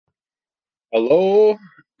Hello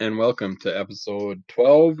and welcome to episode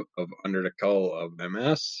 12 of Under the Cull of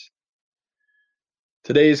MS.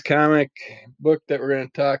 Today's comic book that we're going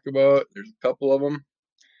to talk about, there's a couple of them,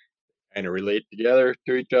 kind of relate together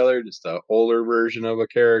to each other, just an older version of a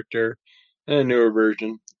character and a newer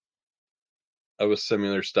version of a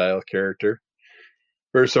similar style character.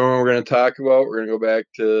 First one we're going to talk about, we're going to go back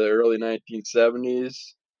to the early 1970s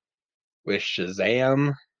with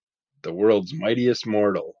Shazam, the world's mightiest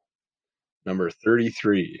mortal, number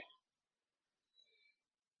 33.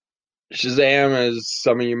 Shazam, as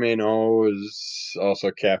some of you may know, is also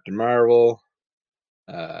Captain Marvel.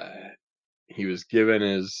 He was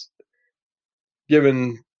given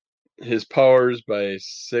his powers by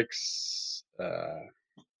six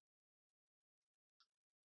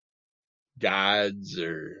gods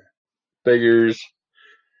or figures.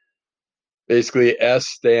 Basically, S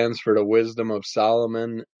stands for the wisdom of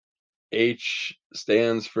Solomon. H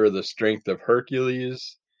stands for the strength of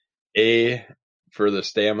Hercules. A for the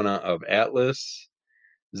stamina of Atlas.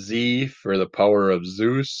 Z for the power of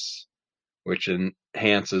Zeus, which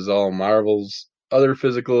enhances all Marvel's other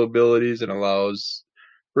physical abilities and allows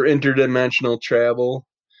for interdimensional travel.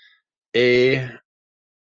 A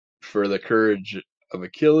for the courage of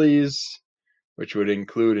Achilles, which would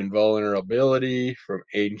include invulnerability from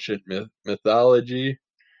ancient mythology.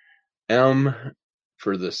 M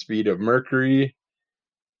for the speed of Mercury,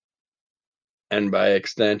 and by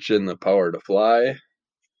extension, the power to fly.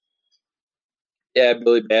 Yeah,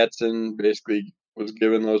 Billy Batson basically was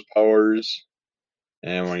given those powers.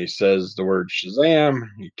 And when he says the word Shazam,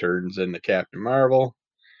 he turns into Captain Marvel.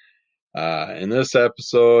 In this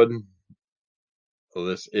episode, well,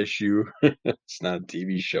 this issue, it's not a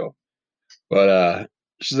TV show, but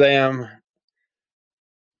Shazam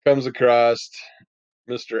comes across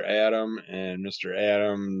Mr. Atom, and Mr.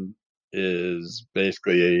 Atom is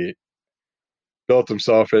basically built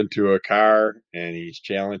himself into a car, and he's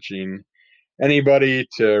challenging anybody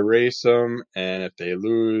to race him, and if they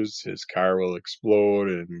lose, his car will explode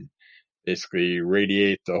and basically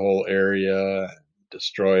radiate the whole area,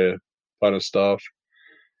 destroy a ton of stuff.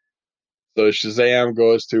 So Shazam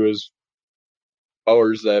goes to his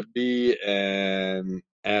powers that be and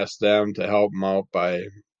asks them to help him out by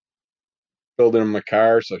building him a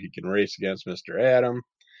car so he can race against Mr. Atom.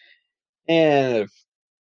 And if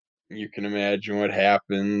you can imagine what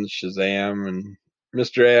happens, Shazam and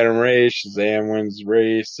Mr. Atom race, Shazam wins the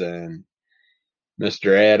race, and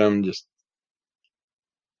Mr. Atom just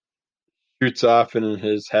shoots off in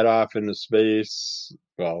his head off into space.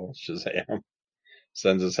 Well, Shazam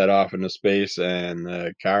sends his head off into space, and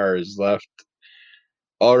the car is left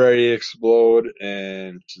already explode,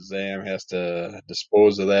 and Shazam has to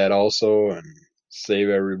dispose of that also and save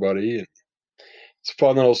everybody. It's a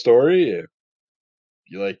fun little story. If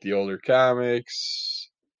you like the older comics,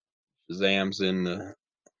 Shazam's in the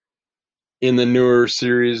newer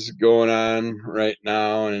series going on right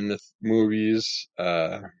now and in the movies. It's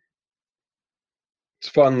a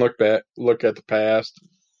fun look at the past.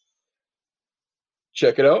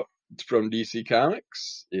 Check it out. It's from DC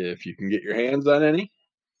Comics if you can get your hands on any.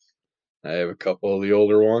 I have a couple of the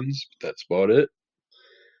older ones, but that's about it.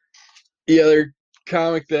 The other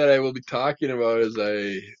comic that I will be talking about is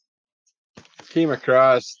I came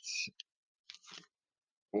across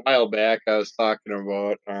a while back. I was talking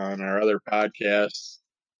about on our other podcast.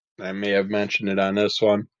 I may have mentioned it on this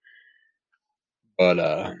one,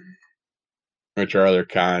 but which our other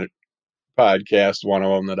podcast, one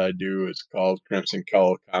of them that I do is called Crimson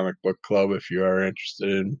Cull Comic Book Club. If you are interested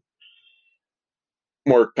in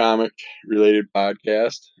more comic related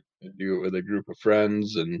podcast, I do it with a group of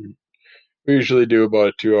friends, and we usually do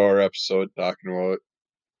about a 2-hour episode talking about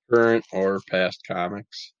current or past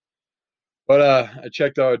comics. But I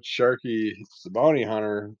checked out Sharky the Bounty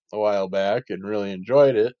Hunter a while back and really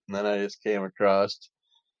enjoyed it. And then I just came across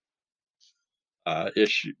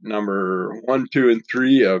issue number 1, 2, and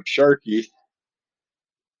 3 of Sharky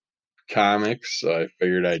comics. So I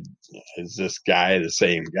figured is this guy the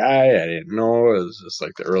same guy? I didn't know. Is this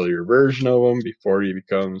like the earlier version of him before he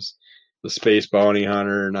becomes the Space Bounty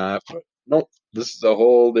Hunter or not? But nope, this is a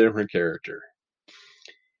whole different character.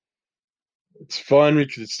 It's fun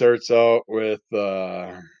because it starts out with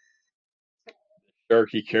Sharky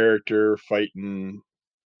character fighting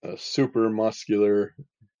a super muscular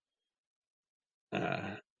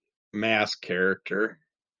mask character.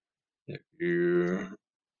 If you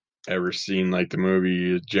ever seen like the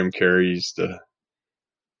movie Jim Carrey's the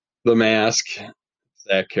Mask,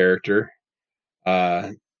 that character.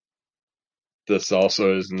 This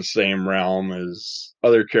also is in the same realm as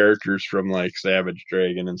other characters from like Savage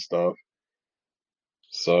Dragon and stuff.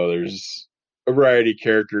 So there's a variety of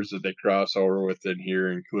characters that they cross over within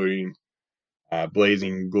here, including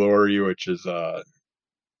Blazing Glory, which is a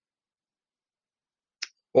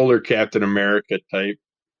older Captain America type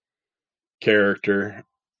character.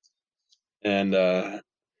 And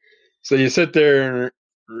so you sit there and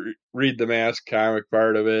read the Mask comic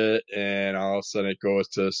part of it, and all of a sudden it goes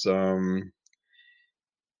to some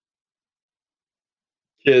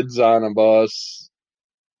kids on a bus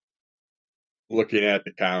looking at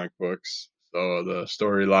the comic books. So the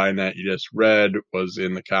storyline that you just read was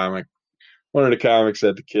in the comic, one of the comics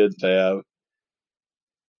that the kids have.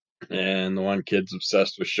 And the one kid's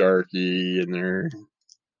obsessed with Sharky, and they're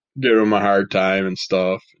giving him a hard time and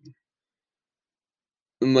stuff.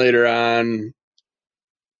 And later on,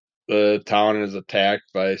 the town is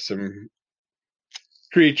attacked by some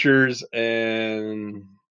creatures, and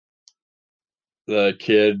the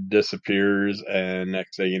kid disappears. And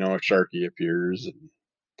next thing you know, Sharky appears. And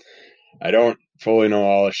I don't fully know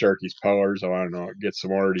all of Sharky's powers. I want to know, get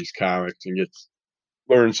some more of these comics and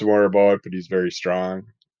learn some more about it. But he's very strong.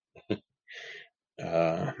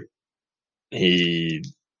 Uh, he,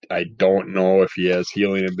 I don't know if he has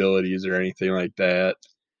healing abilities or anything like that.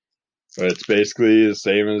 But it's basically the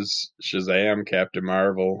same as Shazam, Captain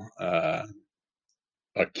Marvel. A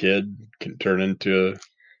kid can turn into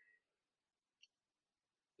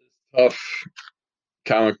a tough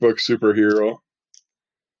comic book superhero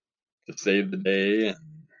to save the day. And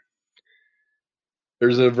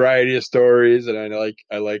there's a variety of stories, and I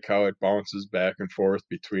like how it bounces back and forth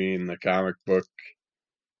between the comic book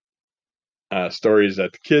stories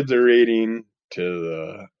that the kids are reading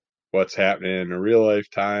to what's happening in a real life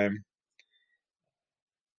time,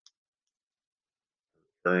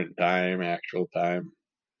 current time, actual time.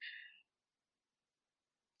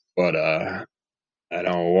 But I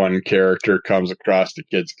know one character comes across the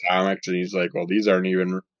kids' comics and he's like, "Well, these aren't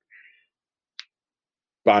even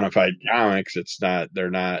bona fide comics. They're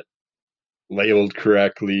not labeled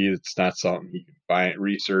correctly. It's not something he can find,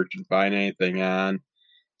 research, and find anything on."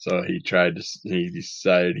 So he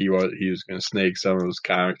decided he was going to snake some of those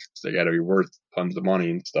comics. They got to be worth tons of money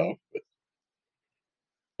and stuff.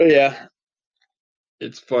 But yeah,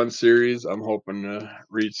 it's a fun series. I'm hoping to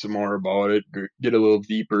read some more about it, get a little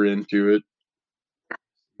deeper into it,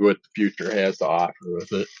 what the future has to offer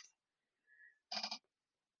with it.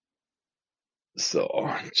 So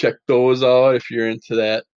check those out if you're into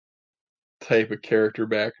that type of character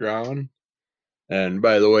background. And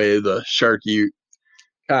by the way, the Sharky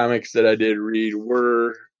comics that I did read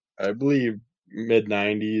were, I believe, mid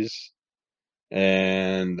 90s,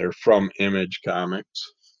 and they're from Image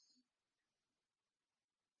Comics.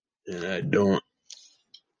 And I don't.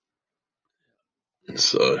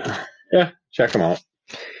 So, yeah, check them out.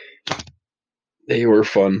 They were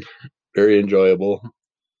fun, very enjoyable.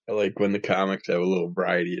 I like when the comics have a little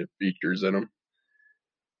variety of features in them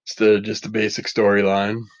instead of just a basic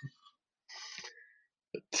storyline.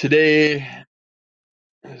 Today,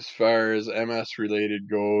 as far as MS related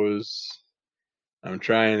goes, I'm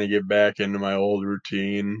trying to get back into my old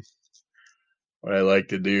routine. What I like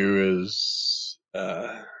to do is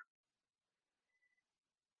I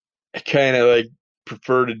kind of like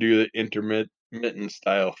prefer to do the intermittent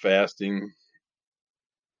style fasting,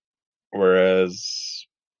 whereas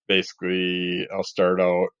basically I'll start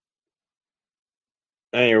out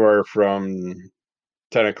anywhere from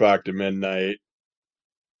 10 o'clock to midnight.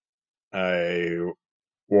 I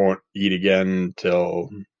won't eat again till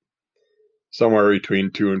somewhere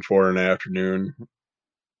between 2 and 4 in the afternoon.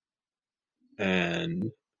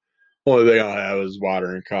 And only thing I'll have is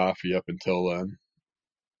water and coffee up until then.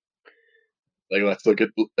 Like, let's look at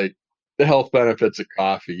like the health benefits of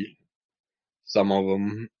coffee. Some of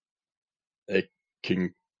them, it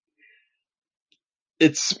can,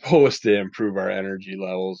 it's supposed to improve our energy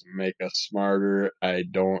levels and make us smarter. I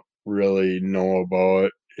don't really know about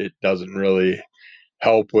it. It doesn't really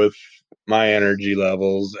help with my energy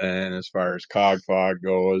levels. And as far as cog fog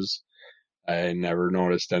goes, I never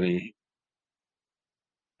noticed any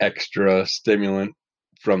extra stimulant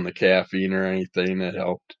from the caffeine or anything that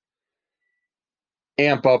helped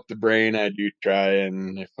amp up the brain. I do try,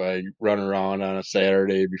 and if I run around on a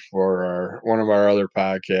Saturday before one of our other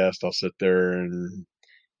podcasts, I'll sit there, and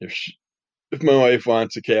if my wife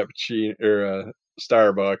wants a cappuccino or a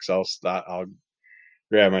Starbucks, I'll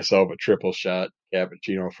grab myself a triple shot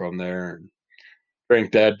cappuccino from there and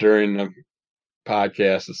drink that during the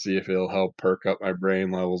podcast to see if it'll help perk up my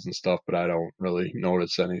brain levels and stuff. But I don't really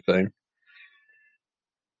notice anything.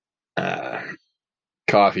 Uh,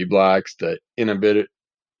 Coffee blocks the inhibitory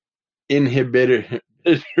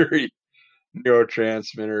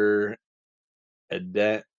neurotransmitter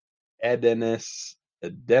adenosine,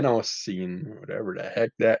 whatever the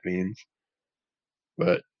heck that means.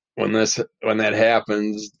 But when that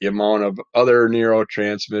happens, the amount of other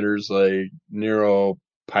neurotransmitters like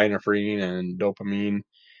neuropinephrine and dopamine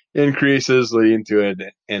increases, leading to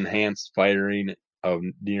an enhanced firing of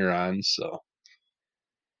neurons. So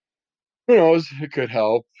who knows? It could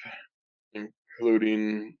help,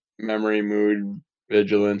 including memory, mood,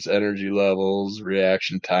 vigilance, energy levels,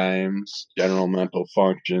 reaction times, general mental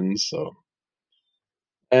functions. So,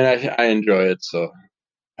 and I enjoy it, so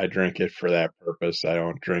I drink it for that purpose. I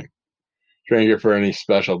don't drink it for any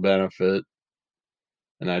special benefit,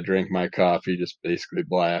 and I drink my coffee just basically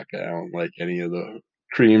black. I don't like any of the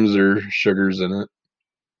creams or sugars in it.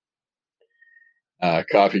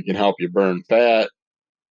 Coffee can help you burn fat.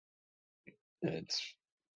 It's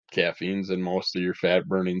caffeine's in most of your fat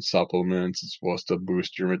burning supplements. It's supposed to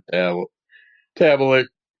boost your metabolic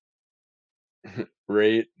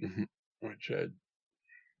rate, which I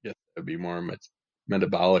guess would be more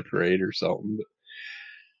metabolic rate or something.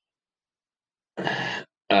 But,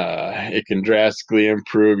 it can drastically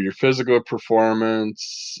improve your physical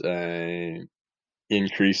performance,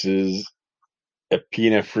 increases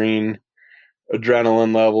epinephrine,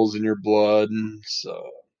 adrenaline levels in your blood. So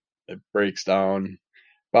it breaks down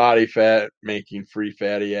body fat, making free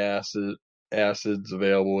fatty acids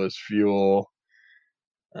available as fuel.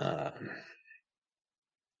 Uh,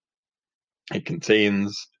 it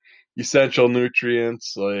contains essential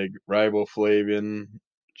nutrients like riboflavin,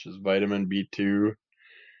 which is vitamin B2,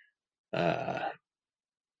 uh,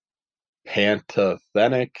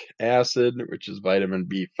 pantothenic acid, which is vitamin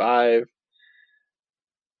B5,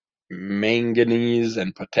 manganese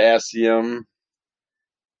and potassium,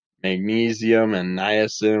 magnesium and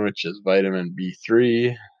niacin, which is vitamin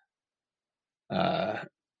B3, uh,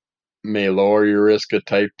 may lower your risk of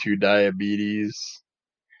type 2 diabetes.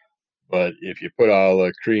 But if you put all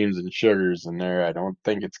the creams and sugars in there, I don't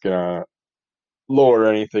think it's going to lower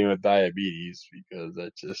anything with diabetes, because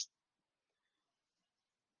that's just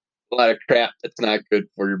a lot of crap that's not good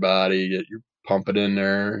for your body. You're pumping in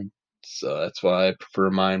there. So that's why I prefer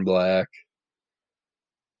mine black.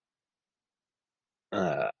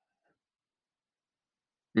 Uh,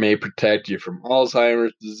 may protect you from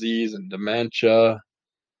Alzheimer's disease and dementia.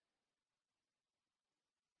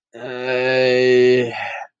 I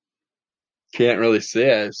can't really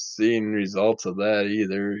say I've seen results of that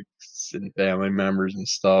either. In family members and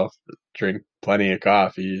stuff that drink plenty of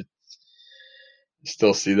coffee, you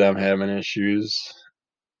still see them having issues.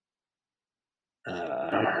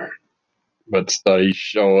 Uh, but studies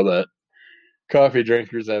show that coffee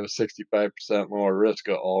drinkers have a 65% lower risk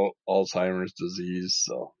of Alzheimer's disease.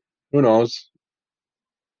 So who knows?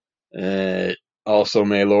 It also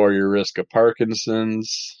may lower your risk of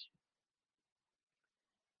Parkinson's.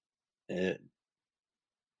 It,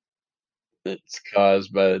 it's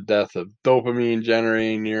caused by the death of dopamine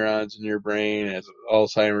generating neurons in your brain. As with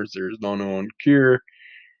Alzheimer's, there is no known cure,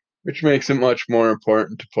 which makes it much more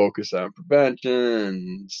important to focus on prevention.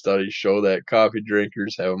 And studies show that coffee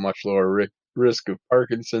drinkers have a much lower risk of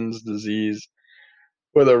Parkinson's disease,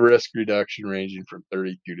 with a risk reduction ranging from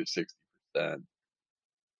 32 to 60%.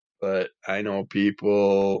 But I know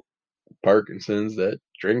people, Parkinson's, that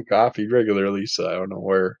drink coffee regularly, so I don't know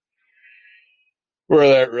where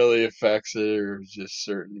that really affects it, or just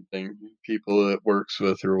certain things people it works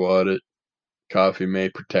with, or what. Coffee may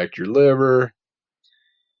protect your liver.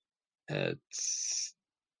 It's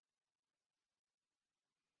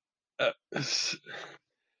uh,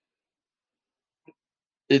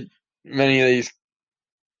 it many of these,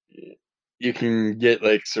 you can get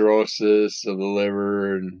like cirrhosis of the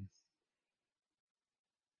liver and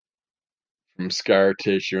from scar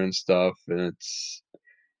tissue and stuff, and it's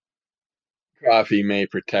coffee may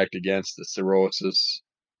protect against the cirrhosis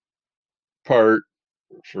part.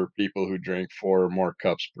 For people who drink 4 or more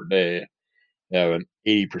cups per day, have an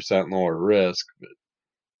 80% lower risk. But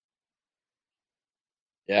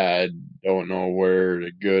yeah, I don't know where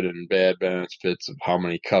the good and bad benefits of how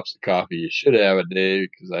many cups of coffee you should have a day,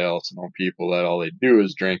 because I also know people that all they do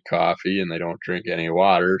is drink coffee and they don't drink any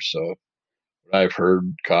water. So I've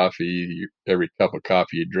heard coffee, every cup of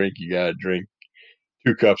coffee you drink, you got to drink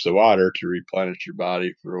 2 cups of water to replenish your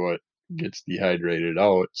body for what gets dehydrated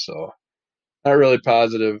out. So not really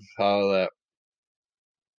positive how that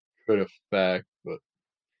could affect, but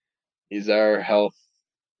these are health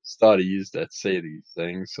studies that say these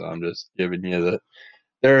things. So I'm just giving you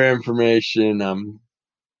their information. I'm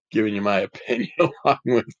giving you my opinion along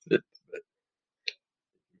with it.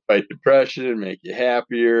 Fight depression, make you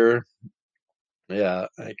happier. Yeah,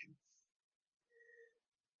 I can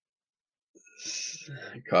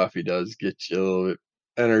Coffee does get you a little bit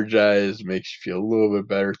energized, makes you feel a little bit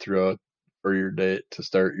better throughout for your day to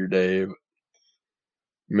start your day.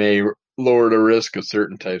 May lower the risk of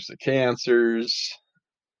certain types of cancers.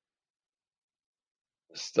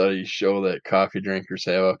 Studies show that coffee drinkers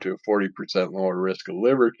have up to a 40% lower risk of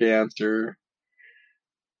liver cancer.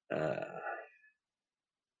 Uh,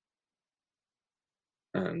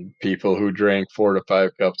 and people who drank 4 to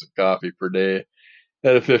 5 cups of coffee per day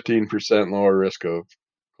had a 15% lower risk of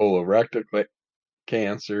colorectal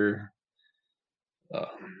cancer.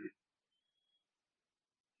 Um,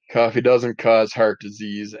 Coffee doesn't cause heart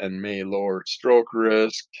disease and may lower stroke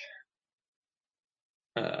risk.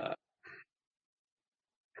 Uh,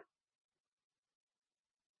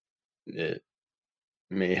 it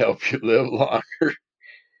may help you live longer.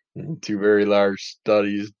 In 2 very large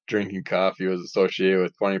studies, drinking coffee was associated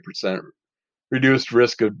with 20% reduced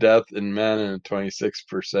risk of death in men and a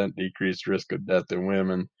 26% decreased risk of death in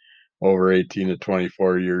women over 18 to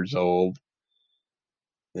 24 years old.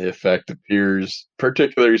 The effect appears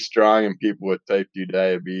particularly strong in people with type 2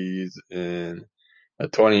 diabetes. In a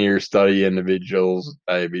 20-year study, individuals with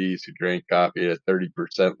diabetes who drank coffee had a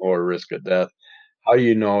 30% lower risk of death. How do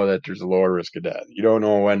you know that there's a lower risk of death? You don't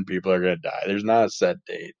know when people are going to die. There's not a set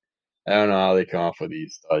date. I don't know how they come up with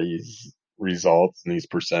these studies results and these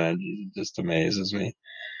percentages. It just amazes me.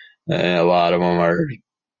 And a lot of them are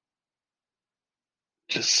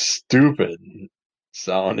just stupid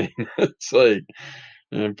sounding. It's like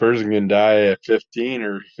a person can die at 15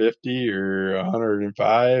 or 50 or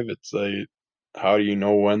 105. It's like, how do you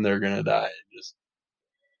know when they're going to die?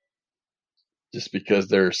 Just because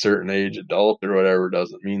they're a certain age adult or whatever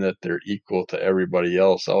doesn't mean that they're equal to everybody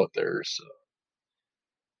else out there. So,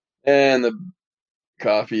 and the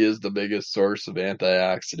coffee is the biggest source of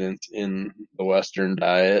antioxidants in the Western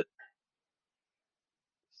diet.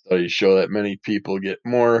 Studies show that many people get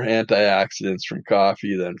more antioxidants from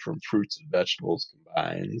coffee than from fruits and vegetables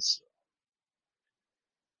combined. So,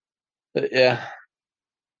 but yeah,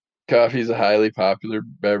 coffee is a highly popular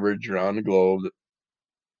beverage around the globe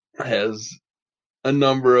that has a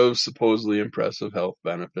number of supposedly impressive health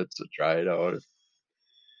benefits. So try it out. If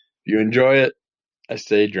you enjoy it, I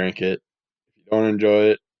say drink it. If you don't enjoy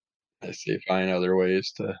it, I say find other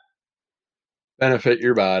ways to benefit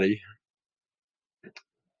your body,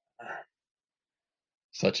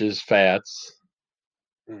 such as fats.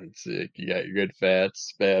 Let's see, you got your good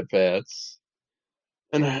fats, bad fats,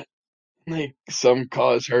 and like some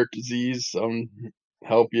cause heart disease, some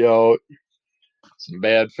help you out. Some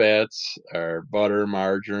bad fats are butter,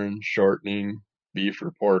 margarine, shortening, beef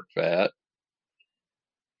or pork fat.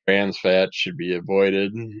 Trans fats should be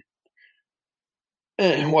avoided,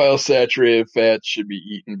 while saturated fats should be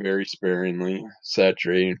eaten very sparingly.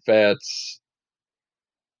 Saturated fats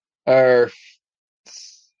are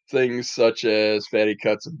things such as fatty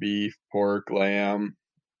cuts of beef, pork, lamb,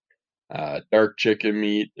 dark chicken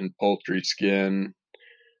meat, and poultry skin.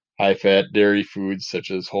 High fat dairy foods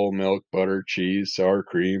such as whole milk, butter, cheese, sour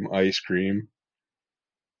cream, ice cream.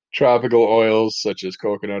 Tropical oils such as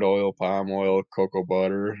coconut oil, palm oil, cocoa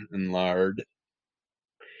butter, and lard.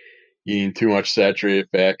 Eating too much saturated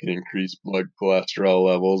fat can increase blood cholesterol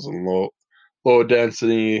levels and low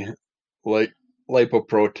density like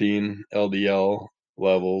lipoprotein LDL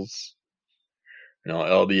levels.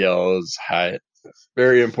 LDL is high.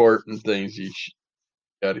 Very important things you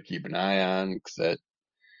got to keep an eye on because that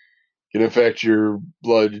can affect your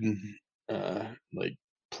blood, like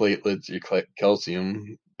platelets, your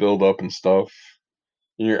calcium buildup and stuff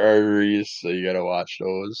in your arteries. So you got to watch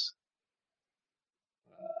those.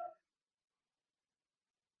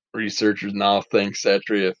 Researchers now think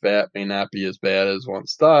saturated fat may not be as bad as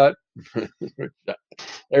once thought.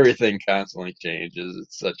 Everything constantly changes.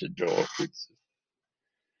 It's such a joke.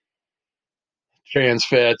 Trans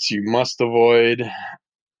fats you must avoid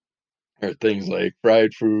are things like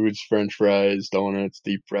fried foods, French fries, donuts,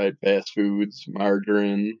 deep fried fast foods,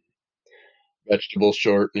 margarine, vegetable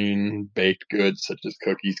shortening, baked goods such as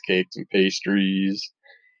cookies, cakes, and pastries,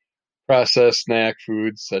 processed snack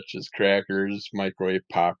foods such as crackers, microwave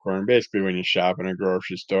popcorn. Basically, when you shop in a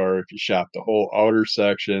grocery store, if you shop the whole outer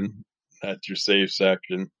section, that's your safe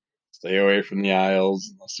section. Stay away from the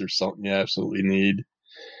aisles unless there's something you absolutely need.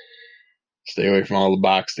 Stay away from all the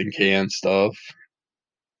boxed and canned stuff.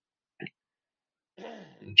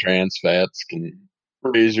 And trans fats can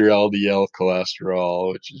raise your LDL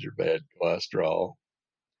cholesterol, which is your bad cholesterol.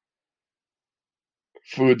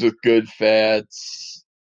 Foods with good fats,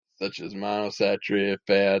 such as monosaturated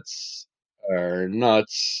fats, are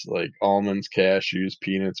nuts like almonds, cashews,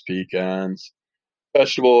 peanuts, pecans,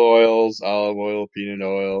 vegetable oils, olive oil, peanut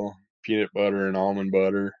oil, peanut butter and almond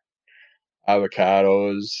butter,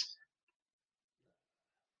 avocados,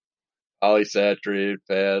 polysaturated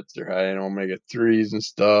fats. They're high in omega-3s and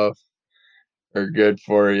stuff. Are good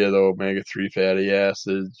for you. The omega-3 fatty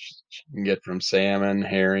acids you can get from salmon,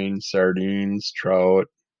 herring, sardines, trout.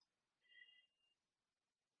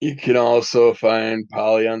 You can also find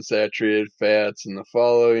polyunsaturated fats in the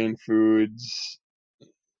following foods,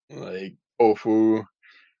 like tofu,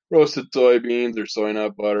 roasted soybeans or soy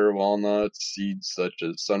nut butter, walnuts, seeds such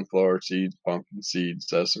as sunflower seeds, pumpkin seeds,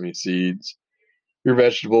 sesame seeds, your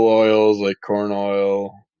vegetable oils like corn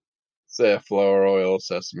oil, safflower oil,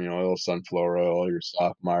 sesame oil, sunflower oil, your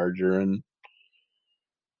soft margarine.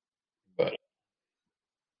 But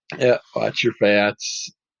yeah, watch your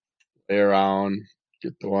fats, play around,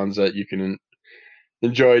 get the ones that you can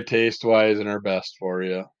enjoy taste wise and are best for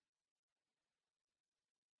you.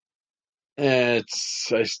 And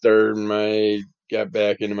got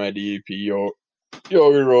back into my DDP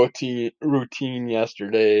yoga routine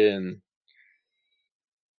yesterday, and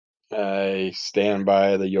I stand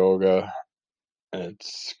by the yoga.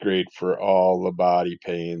 It's great for all the body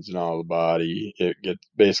pains and all the body.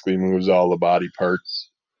 Basically moves all the body parts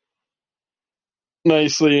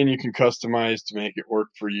nicely, and you can customize to make it work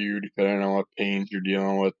for you depending on what pains you're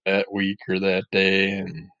dealing with that week or that day,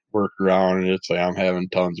 and work around it. It's like I'm having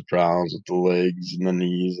tons of problems with the legs and the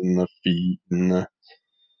knees and the feet and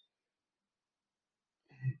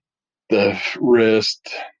the wrist.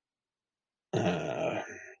 Uh,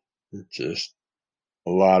 just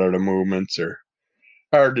a lot of the movements are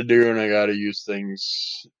hard to do, and I got to use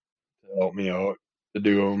things to help me out to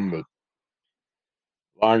do them. But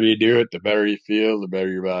the longer you do it, the better you feel, the better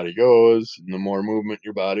your body goes, and the more movement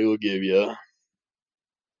your body will give you.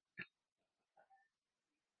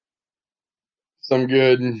 Some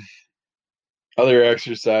good other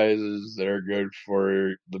exercises that are good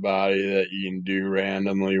for the body that you can do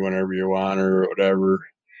randomly whenever you want or whatever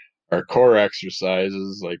are core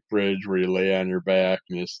exercises like bridge, where you lay on your back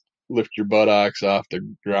and just lift your buttocks off the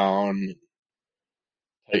ground,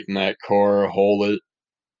 tighten that core, hold it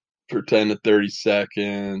for 10 to 30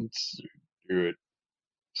 seconds, do it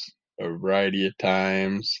a variety of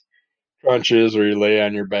times. Crunches, where you lay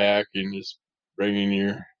on your back and just bringing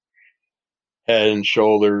your head and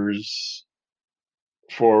shoulders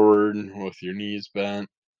forward with your knees bent.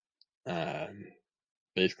 Um,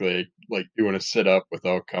 Basically, like doing a sit up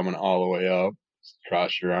without coming all the way up. Just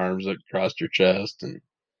cross your arms across your chest, and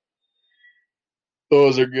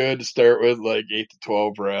those are good to start with, like 8 to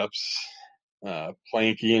 12 reps.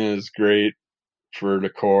 Planking is great for the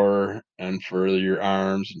core and for your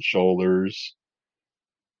arms and shoulders.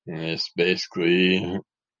 And it's basically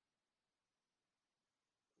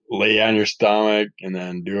lay on your stomach and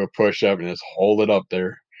then do a push up and just hold it up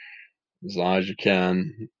there as long as you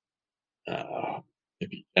can.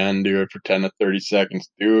 If you can do it for 10 to 30 seconds,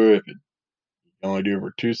 do it. If you can only do it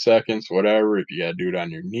for 2 seconds, whatever. If you got to do it on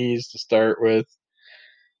your knees to start with,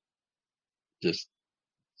 just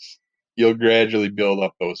you'll gradually build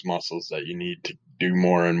up those muscles that you need to do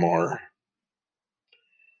more and more.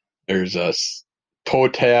 There's a toe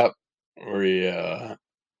tap where you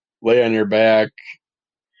lay on your back,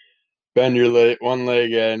 bend your one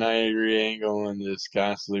leg at a 90-degree angle, and just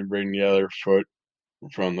constantly bring the other foot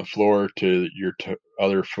from the floor to your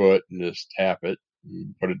other foot and just tap it.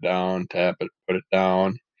 And put it down, tap it, put it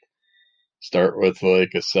down. Start with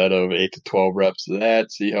like a set of 8 to 12 reps of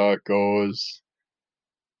that, see how it goes.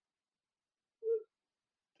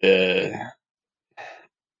 This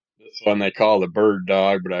one they call the bird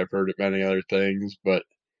dog, but I've heard of many other things. But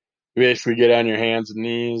you basically get on your hands and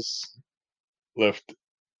knees, lift,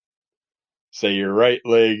 say, your right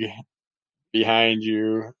leg behind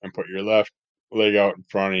you, and put your left leg out in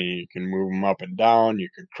front of you. You can move them up and down. You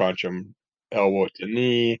can crunch them elbow to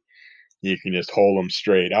knee. You can just hold them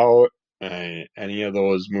straight out. Any of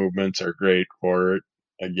those movements are great for it.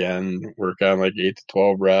 Again, work on like 8 to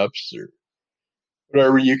 12 reps or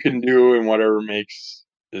whatever you can do, and whatever makes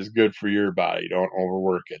is good for your body. Don't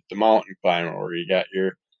overwork it. The mountain climber, where you got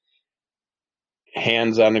your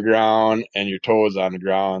hands on the ground and your toes on the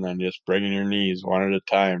ground, and just bringing your knees one at a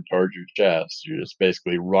time towards your chest. You're just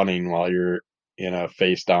basically running while you're in a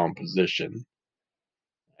face down position.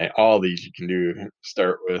 And all these you can do,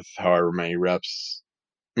 start with however many reps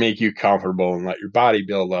make you comfortable, and let your body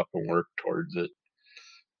build up and work towards it.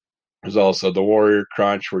 There's also the warrior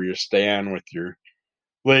crunch, where you stand with your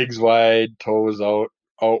legs wide, toes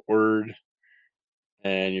outward,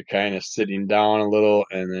 and you're kind of sitting down a little,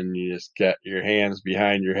 and then you just get your hands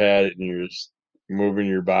behind your head and you're just moving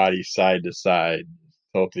your body side to side,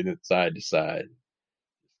 tilting it side to side,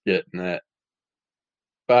 getting that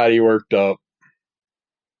body worked up.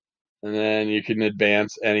 And then you can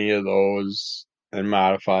advance any of those and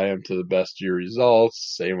modify them to the best of your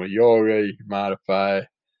results. Same with yoga, you can modify.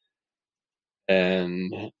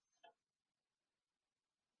 And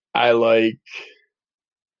I like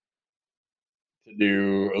to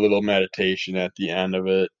do a little meditation at the end of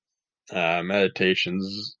it.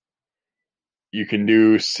 Meditations you can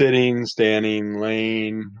do sitting, standing,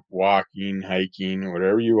 laying, walking, hiking,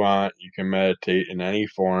 whatever you want. You can meditate in any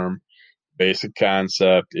form. Basic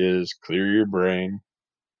concept is clear your brain.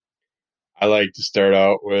 I like to start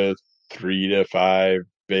out with 3 to 5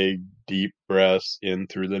 big, deep breaths in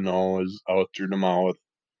through the nose, out through the mouth.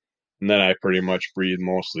 And then I pretty much breathe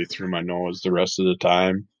mostly through my nose the rest of the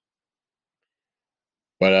time.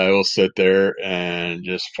 But I will sit there and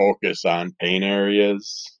just focus on pain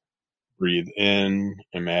areas. Breathe in,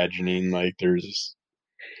 imagining like there's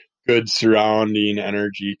good surrounding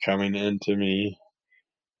energy coming into me.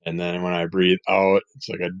 And then when I breathe out, it's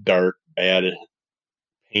like a dark, bad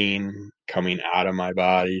pain coming out of my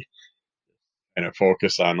body. And I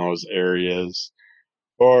focus on those areas.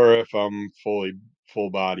 Or if I'm full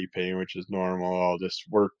body pain, which is normal, I'll just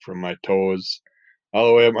work from my toes all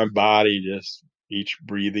the way up my body, just each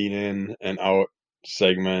breathing in and out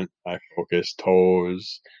segment. I focus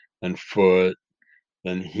toes, then foot,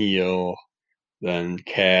 then heel, then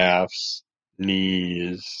calves,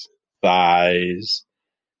 knees, thighs,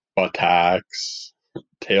 buttocks,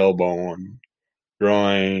 tailbone,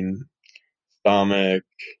 groin, stomach,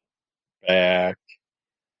 back,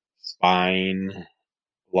 spine,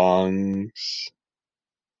 lungs,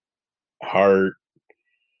 heart,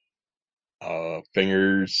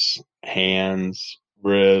 fingers, hands,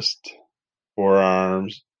 wrist,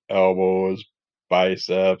 forearms, elbows,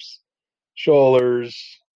 biceps,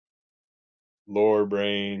 shoulders, lower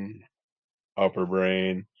brain, upper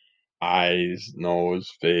brain, eyes,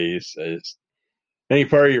 nose, face. Any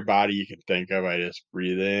part of your body you can think of, I just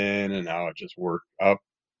breathe in and out, just work up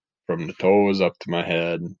from the toes up to my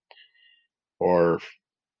head or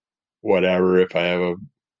whatever. If I have a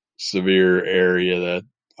severe area, that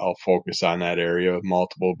I'll focus on that area with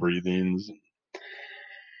multiple breathings.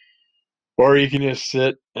 Or you can just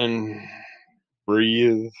sit and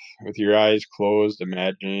breathe with your eyes closed,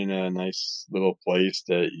 imagining a nice little place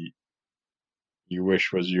that you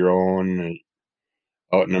wish was your own,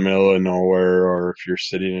 out in the middle of nowhere, or if you're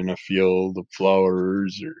sitting in a field of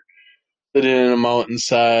flowers, or sitting in a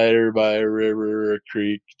mountainside, or by a river or a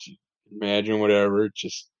creek. Imagine whatever. It's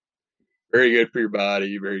just very good for your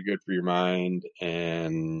body, very good for your mind,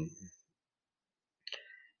 and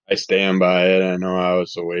I stand by it. I know I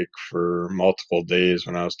was awake for multiple days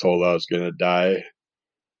when I was told I was going to die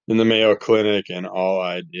in the Mayo Clinic, and all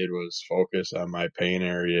I did was focus on my pain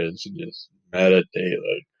areas and just meditate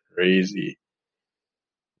like crazy.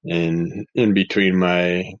 And in between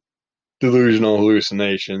my delusional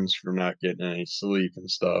hallucinations from not getting any sleep and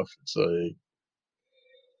stuff,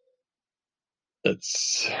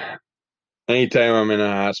 it's anytime I'm in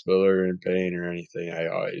a hospital or in pain or anything, I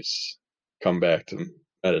always come back to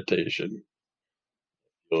meditation.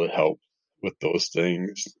 It'll help with those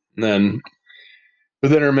things. And then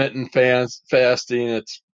with intermittent fasting,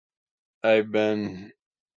 I've been,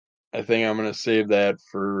 I think I'm going to save that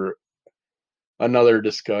for another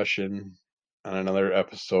discussion on another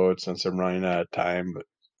episode since I'm running out of time. But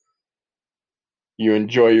you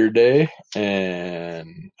enjoy your day,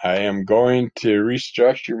 and I am going to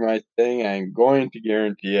restructure my thing. I'm going to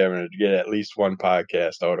guarantee I'm going to get at least one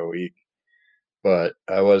podcast out a week. But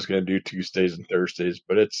I was going to do Tuesdays and Thursdays,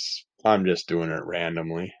 but I'm just doing it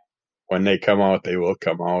randomly. When they come out, they will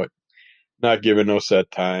come out. Not giving no set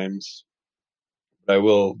times. But I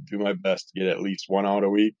will do my best to get at least one out a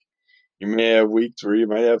week. You may have weeks where you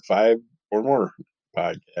might have 5 or more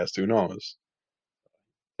podcasts. Who knows?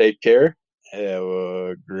 Take care. Have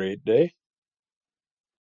a great day.